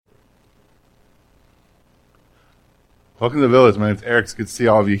Welcome to the Village. My name is Eric. It's good to see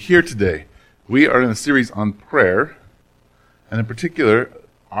all of you here today. We are in a series on prayer, and in particular,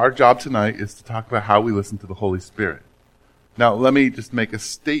 our job tonight is to talk about how we listen to the Holy Spirit. Now, let me just make a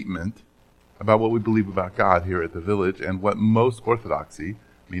statement about what we believe about God here at the Village and what most orthodoxy,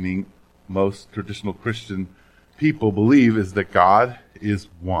 meaning most traditional Christian people, believe is that God is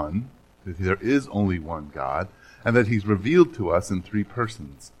one, that there is only one God, and that He's revealed to us in three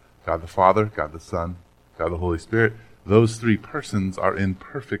persons: God the Father, God the Son, God the Holy Spirit. Those three persons are in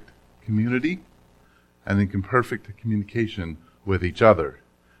perfect community and in perfect communication with each other.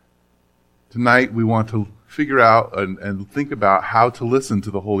 Tonight we want to figure out and think about how to listen to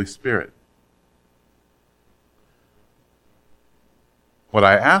the Holy Spirit. What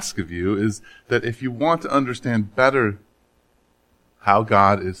I ask of you is that if you want to understand better how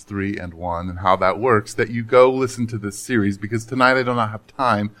God is three and one and how that works, that you go listen to this series, because tonight I do not have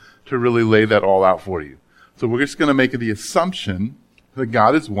time to really lay that all out for you. So we're just going to make the assumption that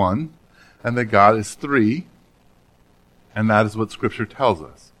God is one and that God is three, and that is what Scripture tells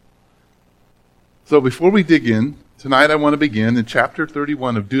us. So before we dig in, tonight I want to begin in chapter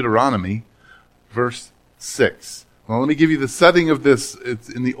 31 of Deuteronomy, verse 6. Well, let me give you the setting of this. It's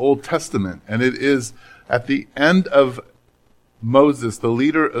in the Old Testament, and it is at the end of Moses, the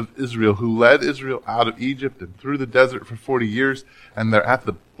leader of Israel, who led Israel out of Egypt and through the desert for 40 years, and they're at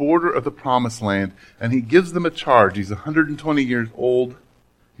the border of the Promised Land, and he gives them a charge. He's 120 years old.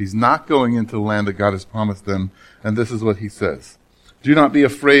 He's not going into the land that God has promised them, and this is what he says: "Do not be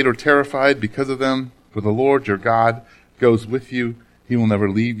afraid or terrified because of them, for the Lord your God goes with you. He will never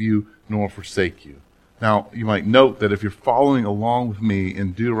leave you nor forsake you." Now, you might note that if you're following along with me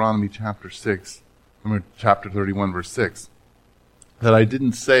in Deuteronomy chapter 31, verse 6, that I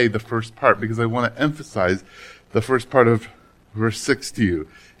didn't say the first part because I want to emphasize the first part of verse 6 to you.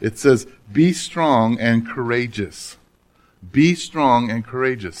 It says, "Be strong and courageous." Be strong and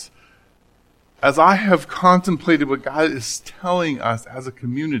courageous. As I have contemplated what God is telling us as a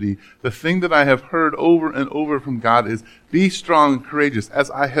community, the thing that I have heard over and over from God is, be strong and courageous. As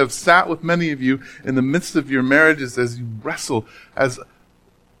I have sat with many of you in the midst of your marriages, as you wrestle, as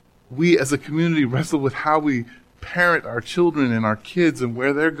we as a community wrestle with how we parent our children and our kids and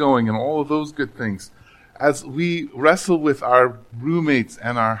where they're going and all of those good things, as we wrestle with our roommates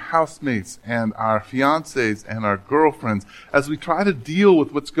and our housemates and our fiancés and our girlfriends, as we try to deal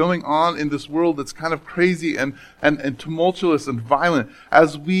with what's going on in this world that's kind of crazy and tumultuous and violent,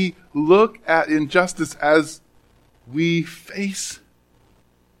 as we look at injustice, as we face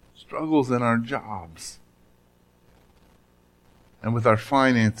struggles in our jobs and with our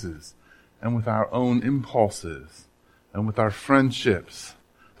finances and with our own impulses and with our friendships,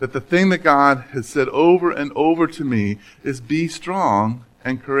 that the thing that God has said over and over to me is, be strong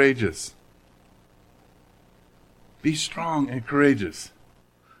and courageous. Be strong and courageous.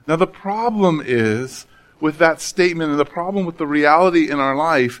 Now the problem is with that statement, and the problem with the reality in our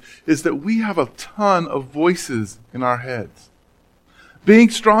life, is that we have a ton of voices in our heads.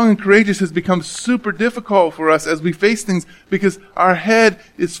 Being strong and courageous has become super difficult for us as we face things because our head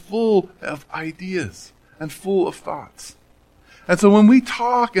is full of ideas and full of thoughts. And so when we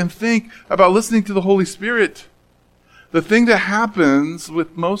talk and think about listening to the Holy Spirit, the thing that happens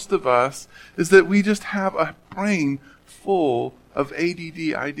with most of us is that we just have a brain full of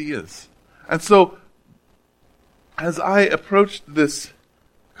ADD ideas. And so as I approached this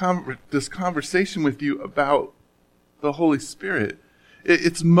conversation with you about the Holy Spirit,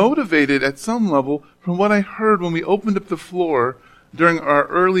 it's motivated at some level from what I heard when we opened up the floor during our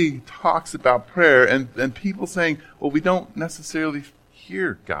early talks about prayer, and people saying, well, we don't necessarily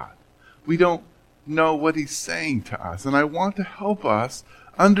hear God. We don't know what He's saying to us. And I want to help us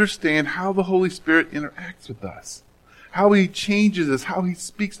understand how the Holy Spirit interacts with us, how He changes us, how He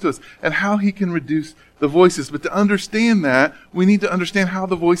speaks to us, and how He can reduce the voices. But to understand that, we need to understand how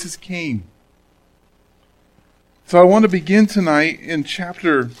the voices came. So I want to begin tonight in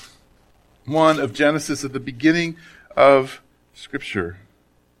chapter 1 of Genesis, at the beginning of Scripture,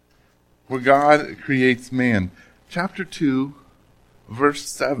 where God creates man. Chapter 2, verse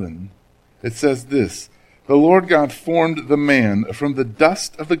 7, it says this: "The Lord God formed the man from the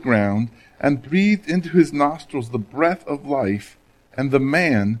dust of the ground and breathed into his nostrils the breath of life, and the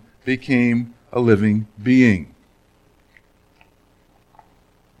man became a living being."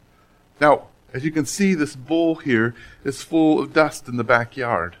 Now, as you can see, this bowl here is full of dust in the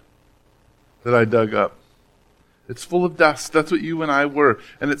backyard that I dug up. It's full of dust. That's what you and I were.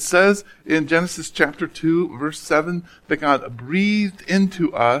 And it says in Genesis chapter 2, verse 7, that God breathed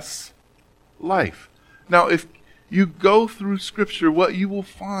into us life. Now, if you go through Scripture, what you will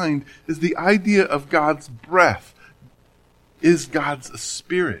find is the idea of God's breath. is God's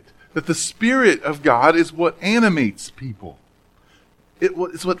Spirit. That the Spirit of God is what animates people.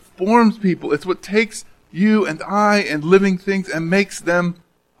 It's what forms people. It's what takes you and I and living things and makes them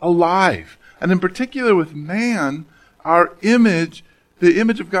alive. And in particular with man, our image, the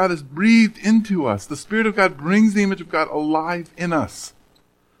image of God is breathed into us. The Spirit of God brings the image of God alive in us.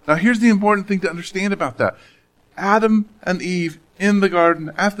 Now here's the important thing to understand about that. Adam and Eve in the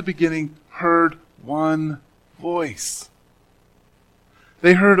garden at the beginning heard one voice.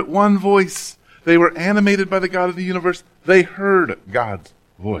 They heard one voice. They were animated by the God of the universe. They heard God's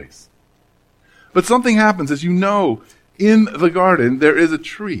voice. But something happens. As you know, in the garden there is a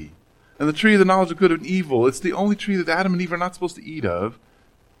tree. And the tree of the knowledge of good and evil, it's the only tree that Adam and Eve are not supposed to eat of.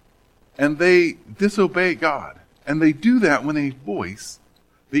 And they disobey God. And they do that when a voice,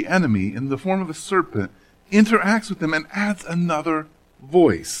 the enemy, in the form of a serpent, interacts with them and adds another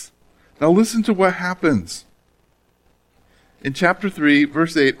voice. Now listen to what happens. In chapter 3,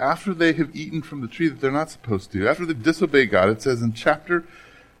 verse 8, after they have eaten from the tree that they're not supposed to, after they've disobeyed God, it says in chapter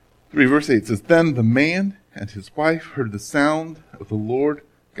 3, verse 8, it says, Then the man and his wife heard the sound of the Lord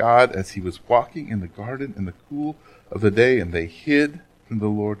God as he was walking in the garden in the cool of the day, and they hid from the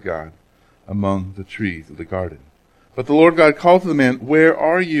Lord God among the trees of the garden. But the Lord God called to the man, Where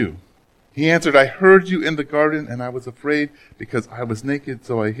are you? He answered, I heard you in the garden, and I was afraid because I was naked,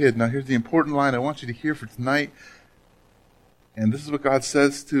 so I hid. Now here's the important line I want you to hear for tonight. And this is what God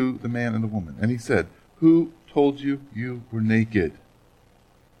says to the man and the woman. And he said, Who told you you were naked?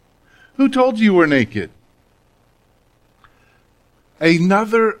 Who told you were naked?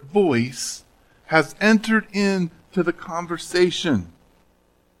 Another voice has entered into the conversation.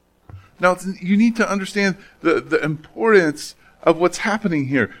 Now, you need to understand the importance of what's happening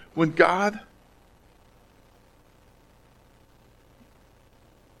here. When God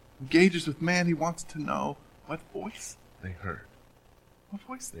engages with man, he wants to know what voice they heard. What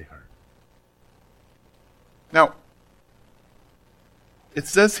voice they heard. Now, it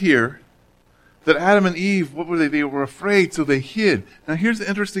says here that Adam and Eve, what were they? They were afraid, so they hid. Now here's the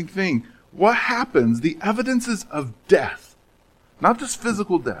interesting thing. What happens, the evidences of death, not just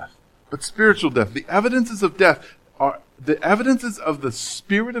physical death, but spiritual death. The evidences of death are the evidences of the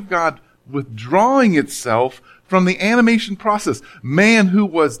Spirit of God withdrawing itself from the animation process. Man who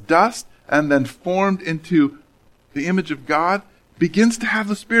was dust and then formed into the image of God begins to have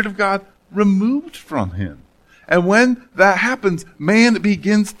the Spirit of God removed from him. And when that happens, man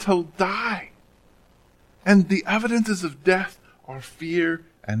begins to die. And the evidences of death are fear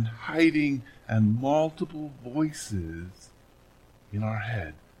and hiding and multiple voices in our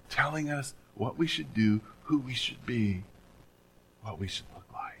head telling us what we should do, who we should be, what we should look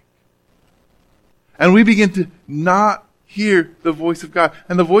like. And we begin to not hear the voice of God.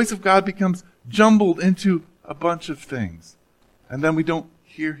 And the voice of God becomes jumbled into a bunch of things. And then we don't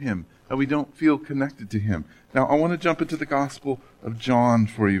hear him, and we don't feel connected to him. Now, I want to jump into the Gospel of John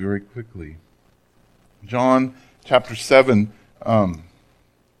for you very quickly. John chapter 7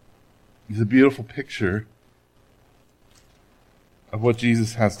 is a beautiful picture of what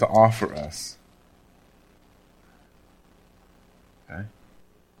Jesus has to offer us. Okay?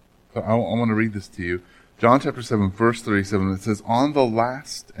 So I want to read this to you. John chapter 7, verse 37, it says, On the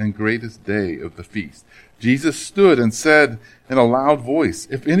last and greatest day of the feast, Jesus stood and said in a loud voice,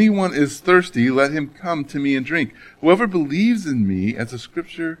 If anyone is thirsty, let him come to me and drink. Whoever believes in me, as the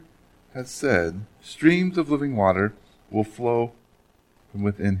scripture has said, streams of living water will flow from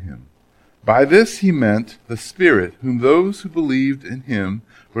within him. By this he meant the Spirit, whom those who believed in him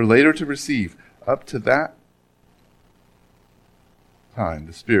were later to receive. Up to that time,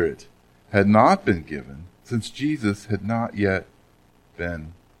 the Spirit had not been given, since Jesus had not yet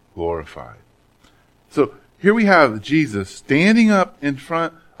been glorified. So here we have Jesus standing up in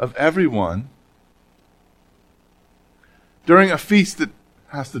front of everyone during a feast that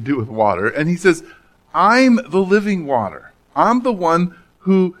has to do with water, and he says, I'm the living water. I'm the one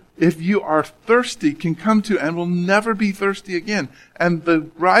who, if you are thirsty, can come to and will never be thirsty again. And the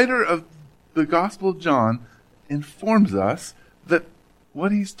writer of the Gospel of John informs us that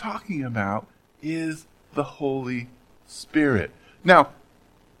what he's talking about is the Holy Spirit. Now,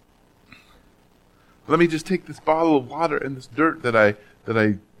 let me just take this bottle of water and this dirt that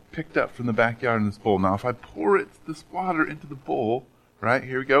I picked up from the backyard in this bowl. Now, if I pour this water into the bowl, right,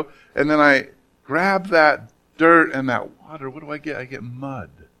 here we go, and then I grab that dirt and that water, what do I get? I get mud.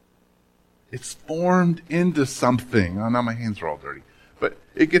 It's formed into something. Oh, now my hands are all dirty. But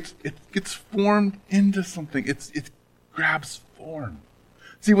it gets formed into something. It grabs form.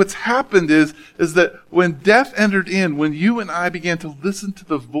 See, what's happened is that when death entered in, when you and I began to listen to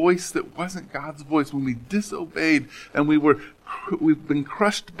the voice that wasn't God's voice, when we disobeyed and we've been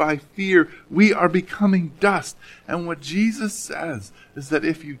crushed by fear, we are becoming dust. And what Jesus says is that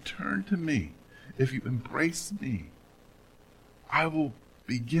if you turn to me, if you embrace me, I will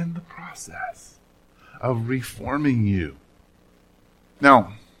begin the process of reforming you.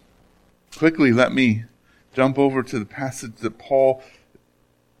 Now, quickly, let me jump over to the passage that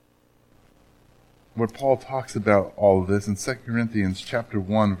where Paul talks about all of this in 2 Corinthians chapter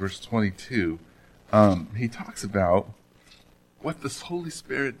 1, verse 22. He talks about what this Holy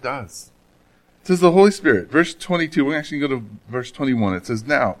Spirit does. It says the Holy Spirit, verse 22, we're actually going to go to verse 21. It says,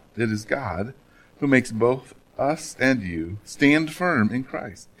 now it is God who makes both us and you stand firm in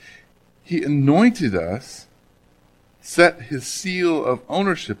Christ. He anointed us, set his seal of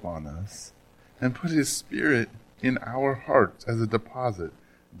ownership on us, and put his Spirit in our hearts as a deposit,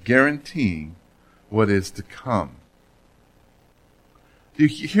 guaranteeing what is to come. You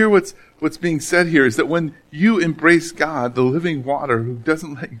hear what's being said here is that when you embrace God, the living water who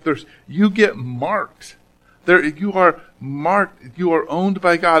doesn't let you thirst, you get marked. You are marked, you are owned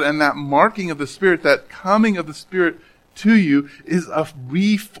by God, and that marking of the Spirit, that coming of the Spirit to you is a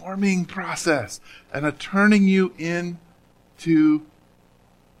reforming process and a turning you into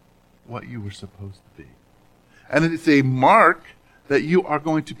what you were supposed to be. And it's a mark that you are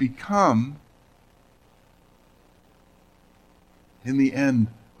going to become, in the end,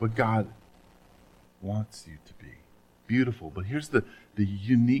 what God wants you to be. Beautiful. But here's the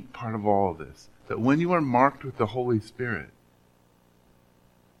unique part of all of this. That when you are marked with the Holy Spirit,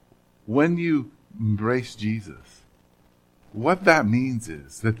 when you embrace Jesus, what that means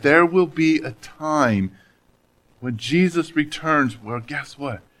is that there will be a time when Jesus returns where, guess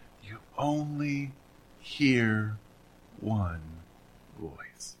what? You only hear one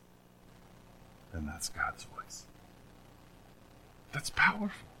voice. And that's God's voice. That's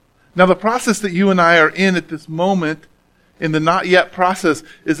powerful. Now, the process that you and I are in at this moment, in the not yet process,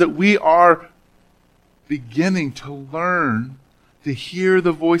 is that we are beginning to learn to hear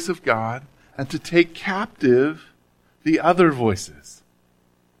the voice of God and to take captive the other voices.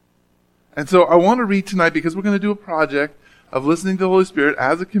 And so I want to read tonight, because we're going to do a project of listening to the Holy Spirit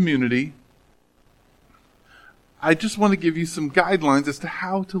as a community. I just want to give you some guidelines as to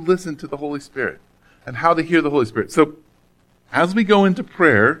how to listen to the Holy Spirit and how to hear the Holy Spirit. So, as we go into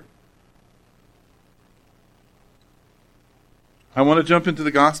prayer, I want to jump into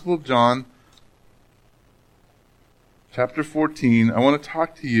the Gospel of John, chapter 14. I want to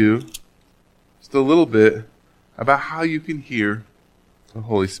talk to you just a little bit about how you can hear the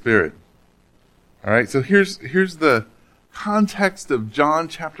Holy Spirit. All right, so here's the context of John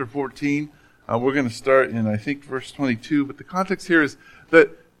chapter 14. We're going to start in, I think, verse 22. But the context here is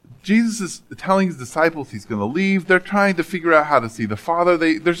that Jesus is telling his disciples he's going to leave. They're trying to figure out how to see the Father.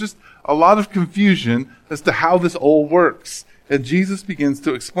 There's just a lot of confusion as to how this all works. And Jesus begins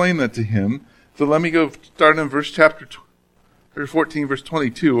to explain that to him. So let me go start in verse 14, verse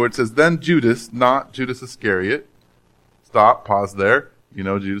 22, where it says, then Judas, not Judas Iscariot. Stop, pause there. You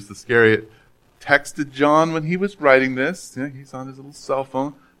know, Judas Iscariot texted John when he was writing this. Yeah, he's on his little cell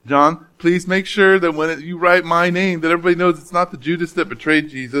phone. John, please make sure that when you write my name, that everybody knows it's not the Judas that betrayed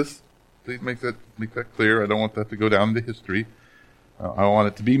Jesus. Please make that clear. I don't want that to go down into history. I want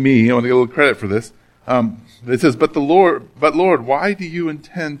it to be me. I want to get a little credit for this. It says, but Lord, why do you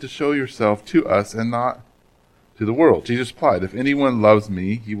intend to show yourself to us and not to the world? Jesus replied, if anyone loves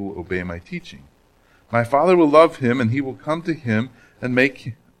me, he will obey my teaching. My Father will love him, and he will come to him and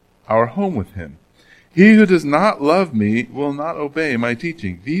make our home with him. He who does not love me will not obey my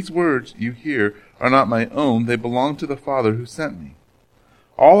teaching. These words you hear are not my own. They belong to the Father who sent me.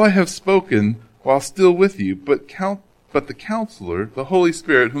 All I have spoken while still with you, but the Counselor, the Holy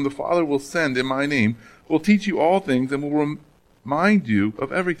Spirit, whom the Father will send in my name, will teach you all things and will remind you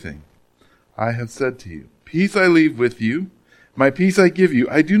of everything I have said to you. Peace I leave with you. My peace I give you.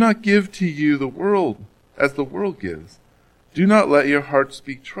 I do not give to you the world as the world gives. Do not let your hearts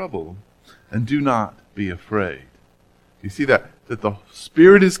be troubled, and do not be afraid. You see that the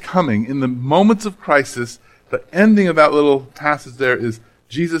Spirit is coming in the moments of crisis. The ending of that little passage there is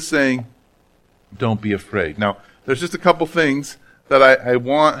Jesus saying, don't be afraid. Now, there's just a couple things that I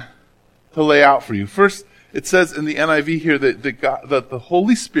want to lay out for you. First, it says in the NIV here that the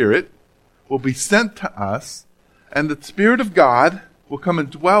Holy Spirit will be sent to us, and the Spirit of God will come and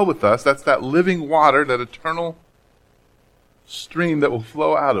dwell with us. That's that living water, that eternal stream that will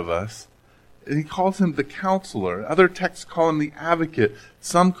flow out of us. And he calls him the Counselor. Other texts call him the Advocate.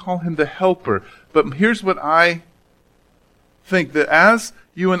 Some call him the Helper. But here's what I think that as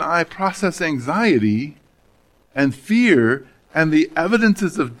you and I process anxiety and fear and the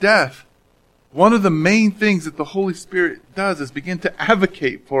evidences of death, one of the main things that the Holy Spirit does is begin to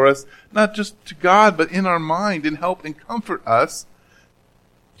advocate for us, not just to God, but in our mind, and help and comfort us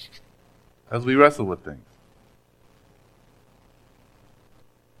as we wrestle with things.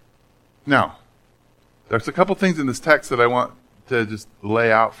 Now, there's a couple things in this text that I want to just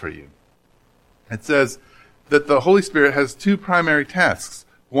lay out for you. It says that the Holy Spirit has two primary tasks.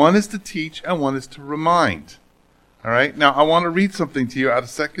 One is to teach and one is to remind. All right? Now, I want to read something to you out of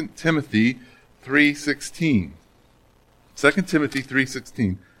 2 Timothy 3:16. 2 Timothy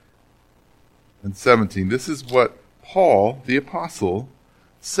 3:16 and 17. This is what Paul, the apostle,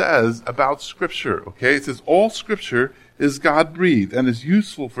 says about Scripture. Okay? It says, all Scripture is God-breathed and is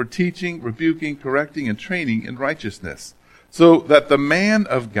useful for teaching, rebuking, correcting, and training in righteousness, so that the man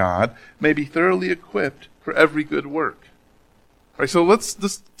of God may be thoroughly equipped for every good work. All right, so let's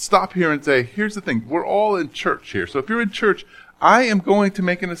just stop here and say, here's the thing. We're all in church here. So if you're in church, I am going to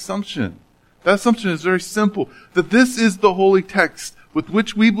make an assumption. That assumption is very simple, that this is the holy text with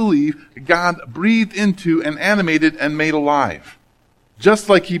which we believe God breathed into and animated and made alive. Just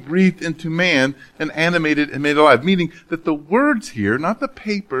like he breathed into man and animated and made alive. Meaning that the words here, not the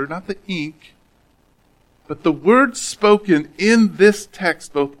paper, not the ink, but the words spoken in this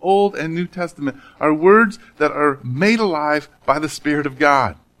text, both Old and New Testament, are words that are made alive by the Spirit of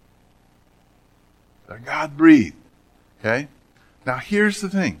God. They're God-breathed. Okay? Now here's the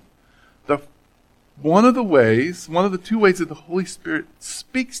thing. One of the two ways that the Holy Spirit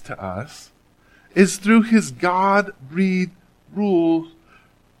speaks to us is through his God-breathed rules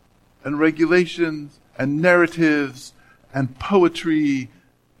and regulations and narratives and poetry,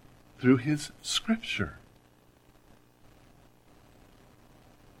 through his Scripture.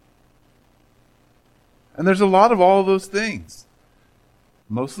 And there's a lot of all of those things.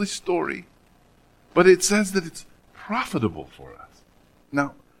 Mostly story. But it says that it's profitable for us.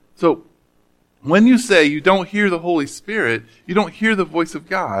 Now, so when you say you don't hear the Holy Spirit, you don't hear the voice of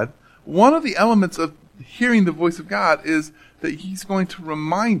God, one of the elements of hearing the voice of God is that he's going to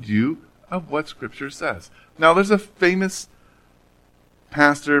remind you of what Scripture says. Now, there's a famous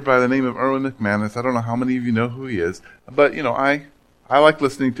pastor by the name of Erwin McManus. I don't know how many of you know who he is, but, I like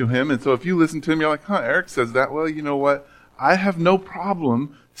listening to him, and so if you listen to him, you're like, Eric says that. Well, you know what? I have no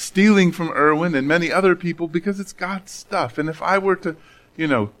problem stealing from Erwin and many other people because it's God's stuff. And if I were to,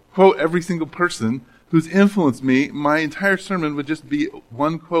 quote every single person who's influenced me, my entire sermon would just be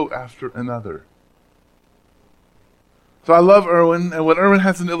one quote after another. So I love Erwin, and what Erwin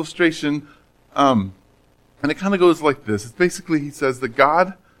has an illustration, and it kind of goes like this. It's basically, he says that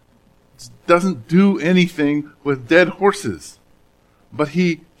God doesn't do anything with dead horses, but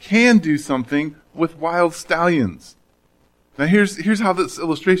he can do something with wild stallions. Now here's how this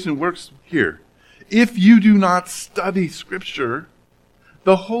illustration works here. If you do not study Scripture,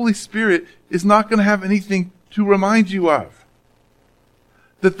 the Holy Spirit is not going to have anything to remind you of.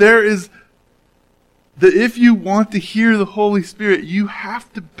 That if you want to hear the Holy Spirit, you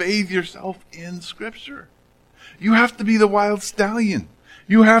have to bathe yourself in Scripture. You have to be the wild stallion.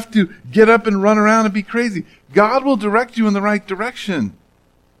 You have to get up and run around and be crazy. God will direct you in the right direction.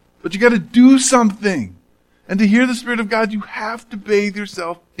 But you got to do something. And to hear the Spirit of God, you have to bathe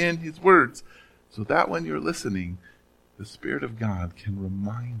yourself in His words. So that when you're listening, the Spirit of God can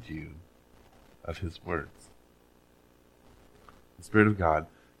remind you of His words. The Spirit of God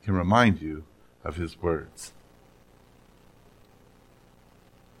can remind you of His words.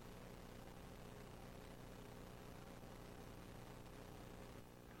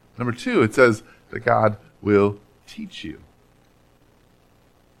 Number 2, it says that God will teach you.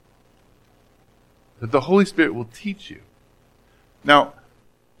 That the Holy Spirit will teach you. Now,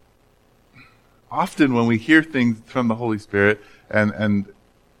 often when we hear things from the Holy Spirit and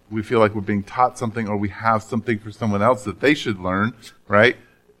we feel like we're being taught something or we have something for someone else that they should learn, right?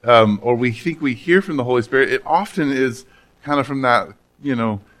 Or we think we hear from the Holy Spirit, it often is kind of from that,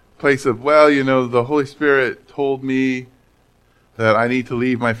 place of, the Holy Spirit told me that I need to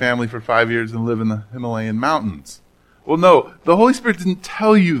leave my family for 5 years and live in the Himalayan mountains. Well, no, the Holy Spirit didn't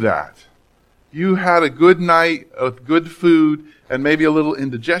tell you that. You had a good night with good food and maybe a little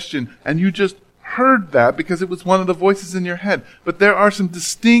indigestion, and you just heard that because it was one of the voices in your head. But there are some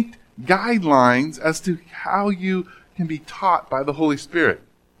distinct guidelines as to how you can be taught by the Holy Spirit.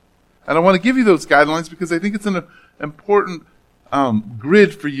 And I want to give you those guidelines because I think it's an important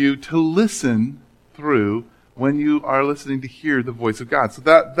grid for you to listen through when you are listening to hear the voice of God. So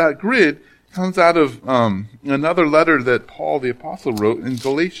that grid comes out of another letter that Paul the Apostle wrote in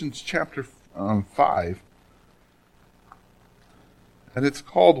Galatians chapter 5. And it's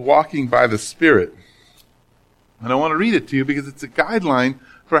called Walking by the Spirit. And I want to read it to you because it's a guideline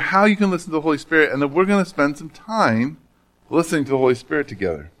for how you can listen to the Holy Spirit, and then we're going to spend some time listening to the Holy Spirit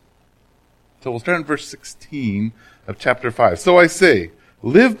together. So we'll start in verse 16 of chapter 5. So I say,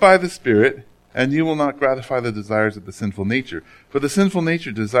 live by the Spirit, and you will not gratify the desires of the sinful nature. For the sinful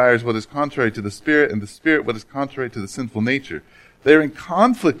nature desires what is contrary to the Spirit, and the Spirit what is contrary to the sinful nature. They are in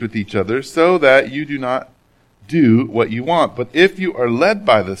conflict with each other, so that you do not do what you want. But if you are led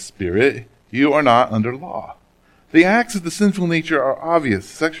by the Spirit, you are not under law. The acts of the sinful nature are obvious: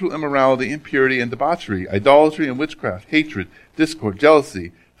 sexual immorality, impurity, and debauchery, idolatry and witchcraft, hatred, discord,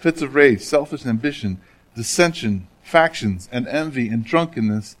 jealousy, fits of rage, selfish ambition, dissension, factions, and envy, and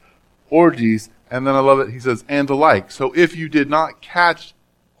drunkenness, orgies, and then I love it, he says, and the like. So if you did not catch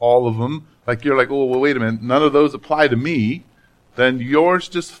all of them, like you're like, oh, well, wait a minute, none of those apply to me, then yours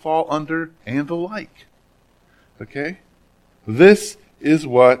just fall under and the like. Okay? This is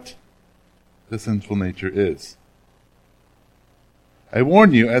what the sinful nature is. I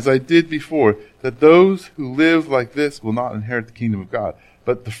warn you, as I did before, that those who live like this will not inherit the kingdom of God.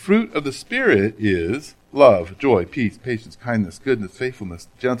 But the fruit of the Spirit is love, joy, peace, patience, kindness, goodness, faithfulness,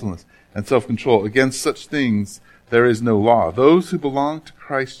 gentleness, and self-control. Against such things there is no law. Those who belong to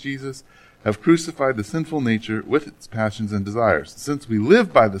Christ Jesus have crucified the sinful nature with its passions and desires. Since we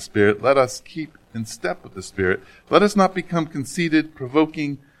live by the Spirit, let us keep in step with the Spirit. Let us not become conceited,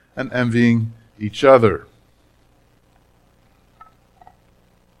 provoking, and envying each other.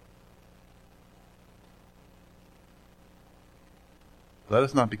 Let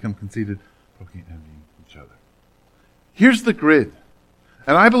us not become conceited, provoking, and envying each other. Here's the grid.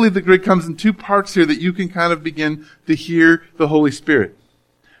 And I believe the grid comes in two parts here that you can kind of begin to hear the Holy Spirit.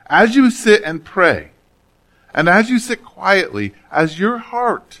 As you sit and pray, and as you sit quietly, as your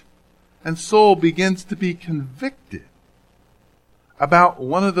heart and soul begins to be convicted about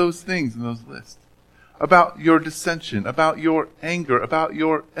one of those things in those lists, about your dissension, about your anger, about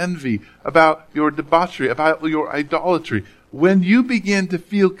your envy, about your debauchery, about your idolatry, when you begin to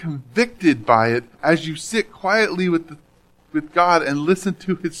feel convicted by it as you sit quietly with God and listen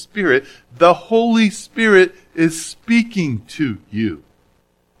to His Spirit, the Holy Spirit is speaking to you.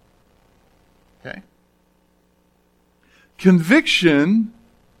 Okay? Conviction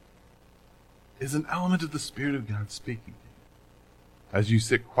is an element of the Spirit of God speaking to you as you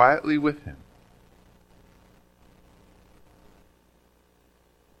sit quietly with Him.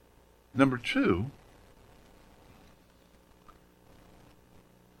 Number two,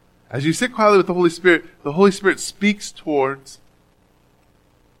 as you sit quietly with the Holy Spirit speaks towards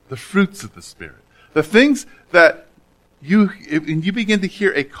the fruits of the Spirit. The things that when you begin to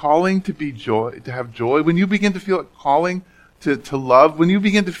hear a calling to be joy, to have joy, when you begin to feel a calling to love, when you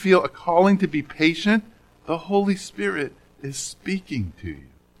begin to feel a calling to be patient, the Holy Spirit is speaking to you.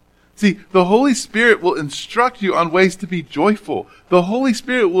 See, the Holy Spirit will instruct you on ways to be joyful. The Holy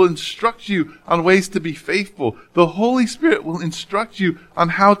Spirit will instruct you on ways to be faithful. The Holy Spirit will instruct you on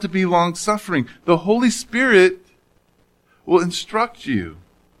how to be long-suffering. The Holy Spirit will instruct you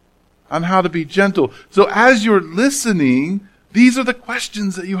on how to be gentle. So as you're listening, these are the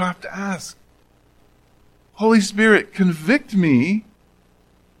questions that you have to ask. Holy Spirit, convict me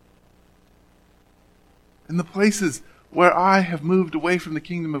in the places where I have moved away from the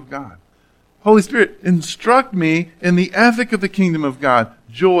kingdom of God. Holy Spirit, instruct me in the ethic of the kingdom of God,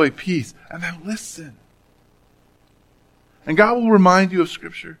 joy, peace, and then listen. And God will remind you of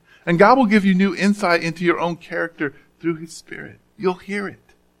Scripture. And God will give you new insight into your own character through His Spirit. You'll hear it.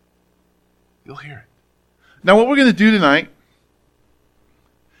 You'll hear it. Now what we're going to do tonight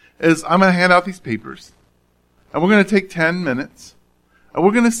is I'm going to hand out these papers. And we're going to take 10 minutes. And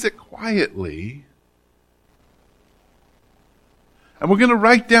we're going to sit quietly. And we're going to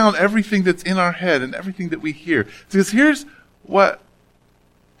write down everything that's in our head and everything that we hear. Because here's what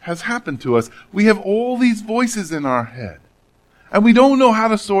has happened to us. We have all these voices in our head. And we don't know how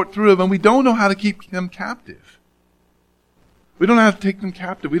to sort through them, and we don't know how to keep them captive. We don't know how to take them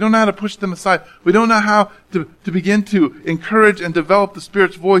captive. We don't know how to push them aside. We don't know how to begin to encourage and develop the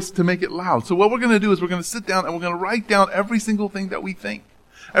Spirit's voice to make it loud. So what we're going to do is we're going to sit down and we're going to write down every single thing that we think.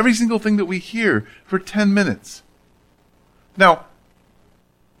 Every single thing that we hear for 10 minutes. Now,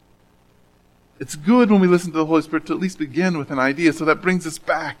 it's good when we listen to the Holy Spirit to at least begin with an idea. So that brings us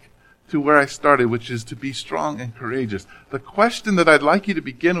back to where I started, which is to be strong and courageous. The question that I'd like you to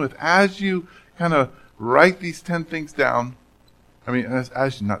begin with as you kind of write these 10 things down,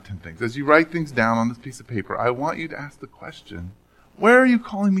 as you write things down on this piece of paper, I want you to ask the question, where are you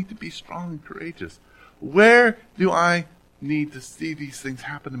calling me to be strong and courageous? Where do I need to see these things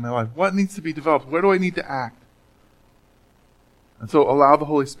happen in my life? What needs to be developed? Where do I need to act? And so allow the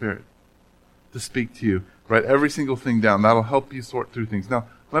Holy Spirit to speak to you. Write every single thing down. That'll help you sort through things. Now,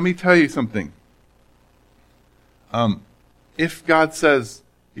 let me tell you something. If God says,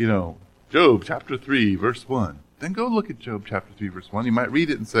 Job chapter 3, verse 1, then go look at Job chapter 3, verse 1. You might read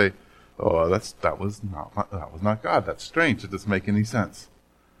it and say, oh, that was not God. That's strange. It doesn't make any sense.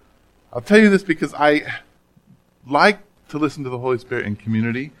 I'll tell you this because I like to listen to the Holy Spirit in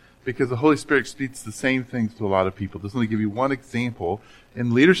community, because the Holy Spirit speaks the same things to a lot of people. Just let me give you one example.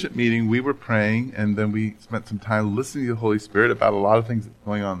 In leadership meeting, we were praying, and then we spent some time listening to the Holy Spirit about a lot of things that's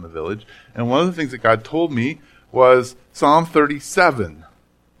going on in the village. And one of the things that God told me was Psalm 37.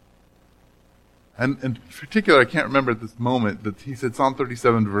 And in particular, I can't remember at this moment, that he said Psalm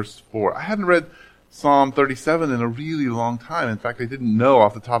 37 verse 4. I hadn't read Psalm 37 in a really long time. In fact, I didn't know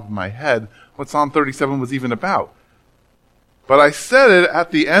off the top of my head what Psalm 37 was even about. But I said it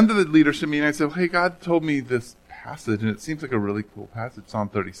at the end of the leadership meeting. I said, hey, God told me this passage, and it seems like a really cool passage, Psalm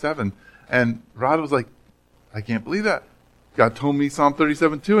 37. And Rod was like, I can't believe that. God told me Psalm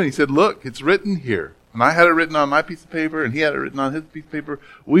 37 too, and he said, look, it's written here. And I had it written on my piece of paper, and he had it written on his piece of paper.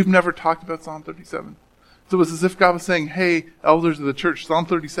 We've never talked about Psalm 37. So it was as if God was saying, hey, elders of the church, Psalm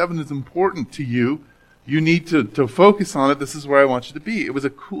 37 is important to you. You need to focus on it. This is where I want you to be. It was a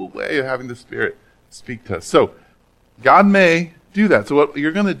cool way of having the Spirit speak to us. So God may do that. So what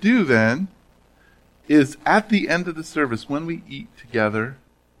you're going to do then is at the end of the service, when we eat together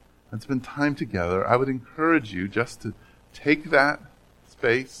and spend time together, I would encourage you just to take that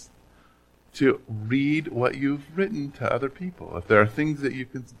space to read what you've written to other people. If there are things that you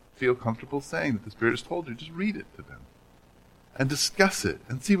can feel comfortable saying that the Spirit has told you, just read it to them and discuss it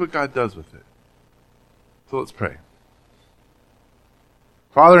and see what God does with it. So let's pray.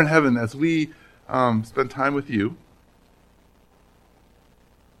 Father in heaven, as we spend time with you,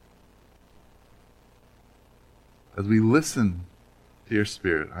 as we listen to your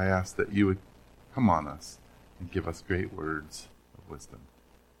Spirit, I ask that you would come on us and give us great words of wisdom.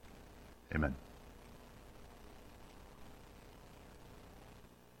 Amen.